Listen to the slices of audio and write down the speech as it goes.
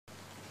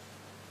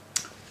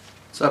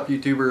What's up,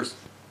 YouTubers?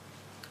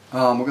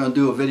 We're going to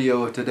do a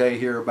video today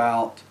here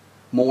about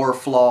more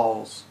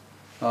flaws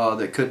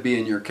that could be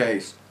in your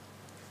case.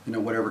 You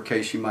know, whatever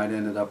case you might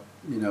end up,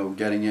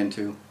 getting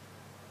into.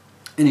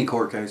 Any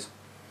court case.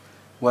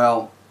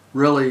 Well,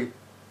 really,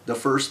 the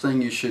first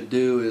thing you should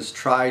do is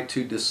try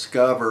to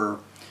discover,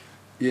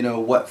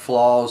 what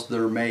flaws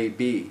there may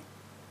be.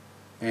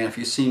 And if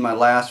you've seen my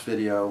last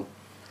video,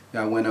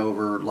 I went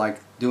over like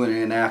doing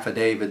an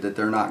affidavit that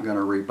they're not going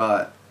to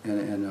rebut,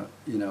 and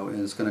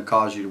it's going to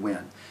cause you to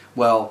win.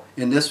 Well,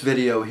 in this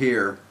video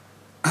here,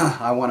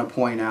 I want to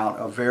point out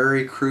a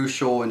very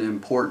crucial and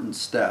important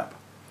step.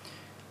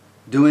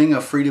 Doing a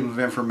Freedom of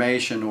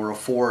Information, or a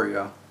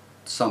FOIA,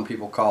 some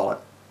people call it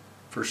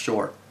for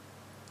short.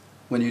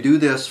 When you do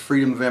this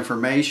Freedom of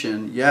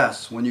Information,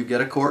 yes, when you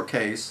get a court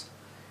case,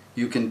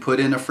 you can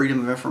put in a Freedom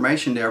of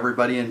Information to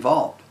everybody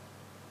involved.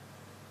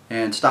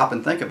 And stop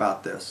and think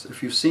about this.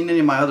 If you've seen any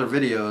of my other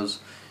videos,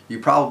 you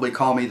probably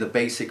call me the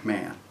basic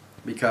man,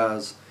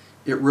 because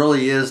it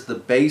really is the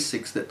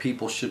basics that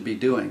people should be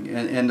doing,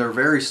 and they're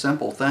very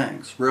simple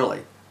things,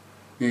 really.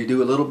 You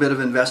do a little bit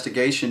of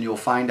investigation, you'll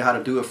find out how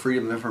to do a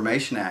Freedom of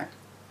Information Act.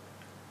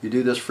 You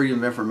do this Freedom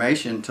of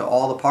Information to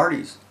all the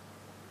parties,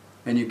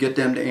 and you get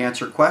them to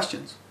answer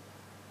questions.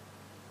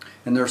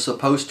 And they're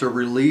supposed to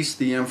release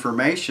the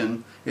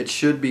information. It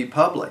should be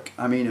public.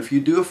 I mean, if you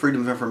do a Freedom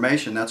of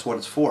Information, that's what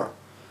it's for.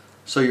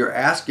 So you're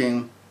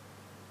asking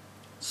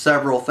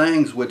several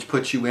things, which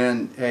puts you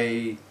in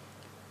a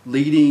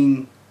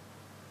leading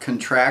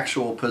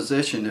contractual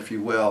position, if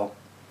you will.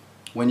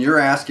 When you're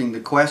asking the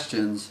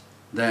questions,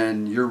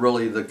 then you're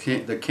really the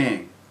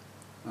king.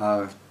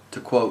 To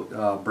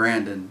quote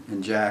Brandon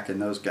and Jack and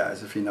those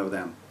guys, if you know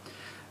them,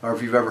 or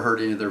if you've ever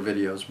heard any of their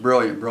videos.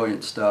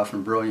 Brilliant stuff,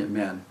 and brilliant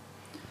men.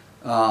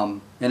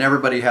 And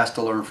everybody has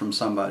to learn from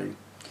somebody.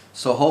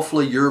 So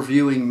hopefully you're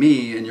viewing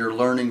me and you're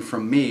learning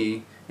from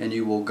me, and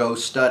you will go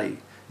study.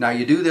 Now,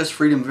 you do this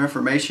Freedom of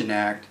Information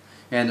Act,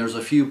 and there's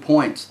a few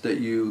points that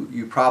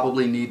you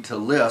probably need to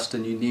list,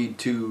 and you need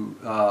to,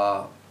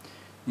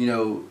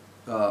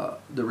 the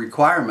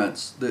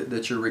requirements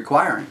that you're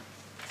requiring.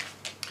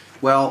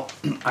 Well,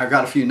 I've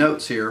got a few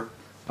notes here.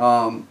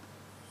 How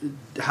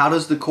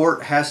does the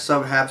court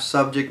have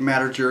subject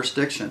matter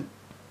jurisdiction?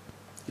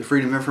 The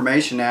Freedom of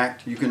Information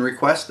Act, you can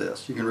request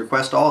this. You can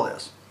request all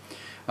this.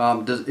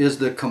 Is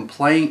the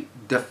complaint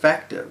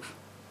defective?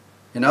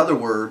 In other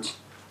words,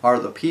 are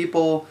the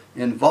people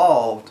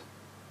involved,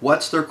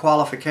 what's their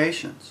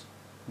qualifications?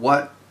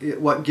 What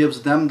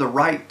gives them the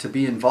right to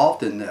be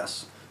involved in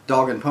this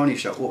dog and pony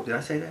show? Oh, did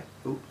I say that?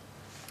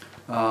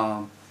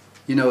 Oh.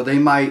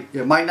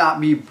 It might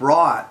not be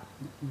brought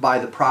by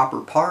the proper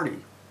party.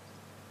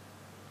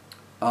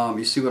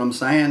 You see what I'm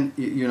saying?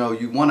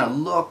 You want to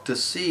look to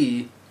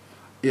see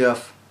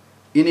if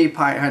any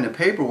kind of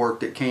paperwork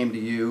that came to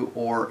you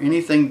or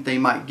anything they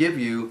might give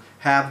you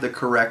have the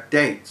correct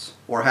dates,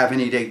 or have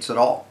any dates at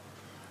all,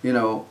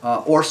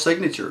 or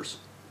signatures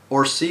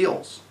or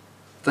seals,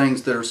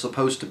 things that are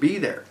supposed to be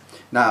there.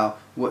 Now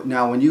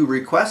when you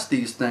request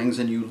these things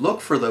and you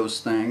look for those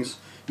things,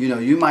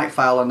 you might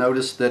file a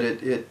notice that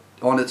it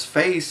on its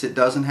face it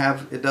doesn't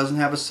have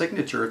a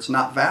signature. It's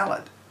not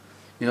valid.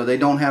 They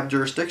don't have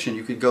jurisdiction.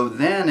 You could go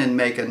then and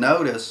make a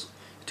notice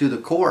to the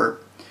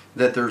court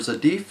that there's a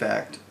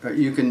defect.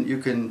 You can,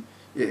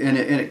 and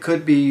it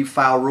could be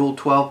file Rule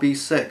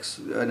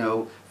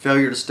 12b-6.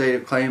 Failure to state a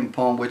claim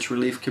upon which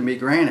relief can be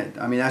granted.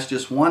 I mean, that's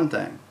just one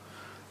thing.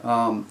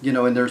 And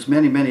there's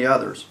many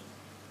others.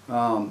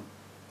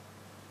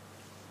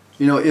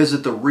 Is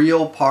it the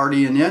real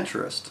party in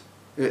interest?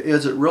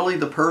 Is it really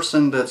the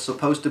person that's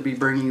supposed to be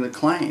bringing the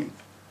claim?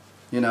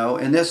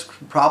 And this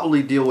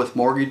probably deal with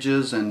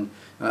mortgages and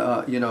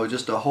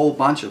just a whole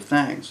bunch of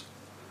things.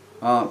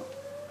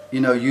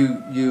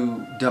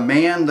 You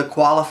demand the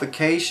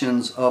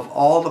qualifications of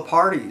all the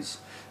parties.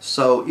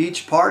 So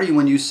each party,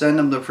 when you send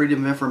them the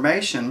Freedom of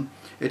Information,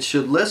 it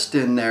should list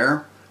in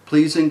there,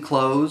 please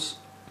enclose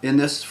in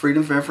this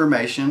Freedom of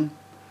Information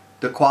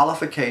the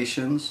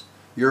qualifications,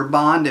 your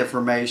bond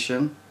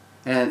information,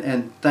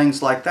 and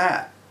things like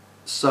that.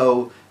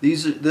 So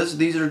these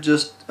are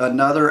just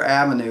another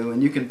avenue,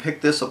 and you can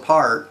pick this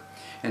apart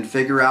and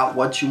figure out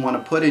what you want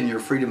to put in your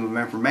Freedom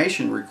of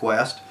Information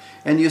request,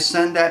 and you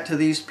send that to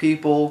these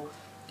people,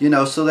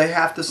 so they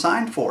have to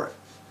sign for it.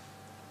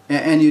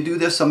 And you do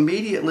this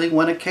immediately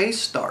when a case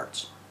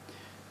starts.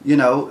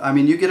 I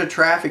mean, you get a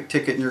traffic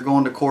ticket and you're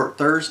going to court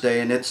Thursday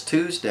and it's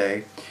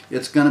Tuesday,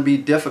 it's going to be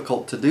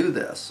difficult to do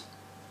this.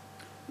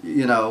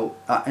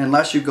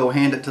 Unless you go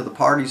hand it to the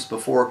parties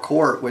before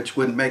court, which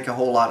wouldn't make a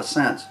whole lot of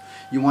sense.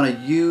 You want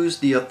to use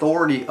the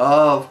authority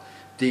of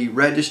the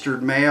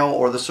registered mail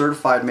or the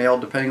certified mail,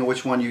 depending on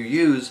which one you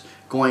use,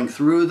 going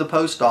through the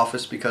post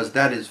office, because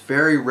that is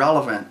very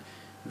relevant,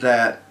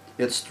 that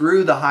it's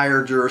through the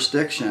higher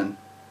jurisdiction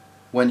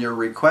when you're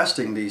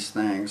requesting these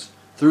things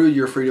through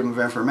your Freedom of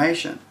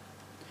Information.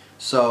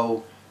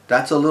 So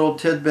that's a little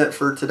tidbit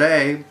for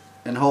today.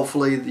 and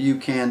hopefully you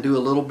can do a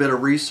little bit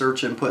of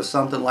research and put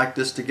something like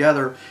this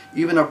together.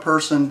 Even a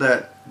person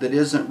that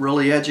isn't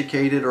really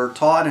educated or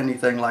taught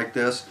anything like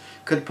this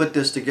could put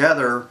this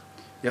together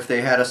if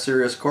they had a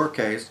serious court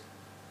case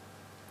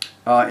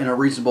in a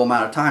reasonable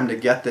amount of time to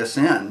get this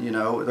in. You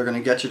know, they're going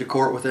to get you to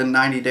court within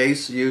 90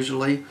 days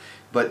usually,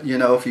 but you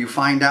know, if you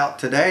find out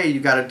today you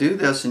got to do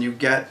this and you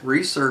get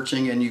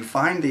researching and you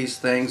find these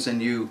things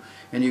and you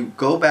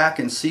go back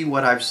and see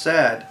what I've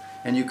said,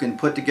 and you can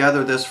put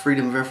together this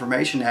Freedom of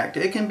Information Act.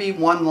 It can be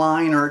 1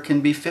 line or it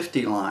can be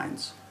 50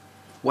 lines.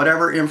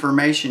 Whatever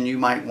information you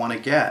might want to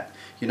get.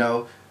 You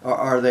know,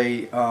 are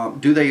they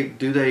do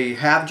they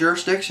have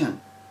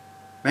jurisdiction?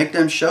 Make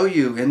them show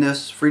you in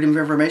this Freedom of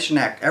Information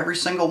Act, every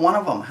single one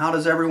of them. How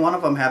does every one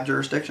of them have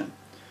jurisdiction?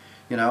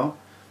 You know,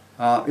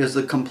 is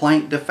the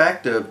complaint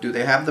defective? Do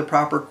they have the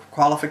proper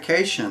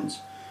qualifications?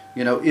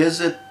 You know, is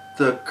it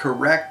the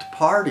correct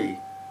party?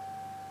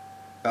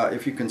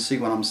 If you can see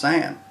what I'm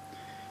saying.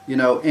 You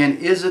know, and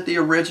is it the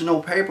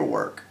original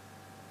paperwork?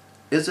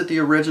 Is it the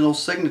original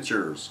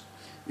signatures?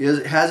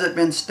 Has it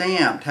been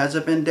stamped? Has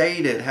it been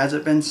dated? Has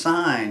it been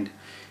signed?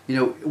 You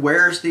know,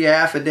 where's the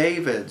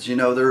affidavits? You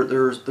know,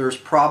 there's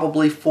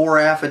probably 4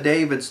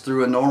 affidavits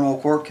through a normal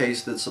court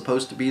case that's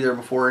supposed to be there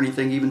before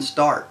anything even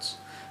starts.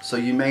 So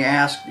you may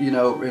ask, you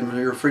know, in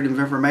your Freedom of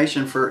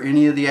Information for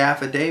any of the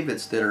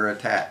affidavits that are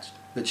attached,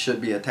 that should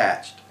be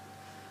attached.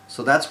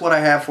 So that's what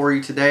I have for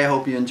you today. I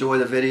hope you enjoy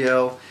the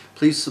video.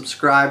 Please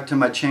subscribe to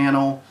my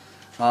channel.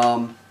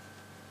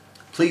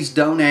 Please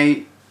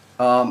donate.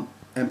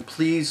 And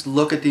please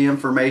look at the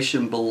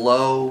information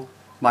below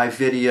my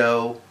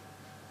video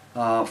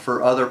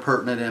for other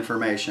pertinent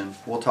information.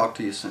 We'll talk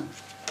to you soon.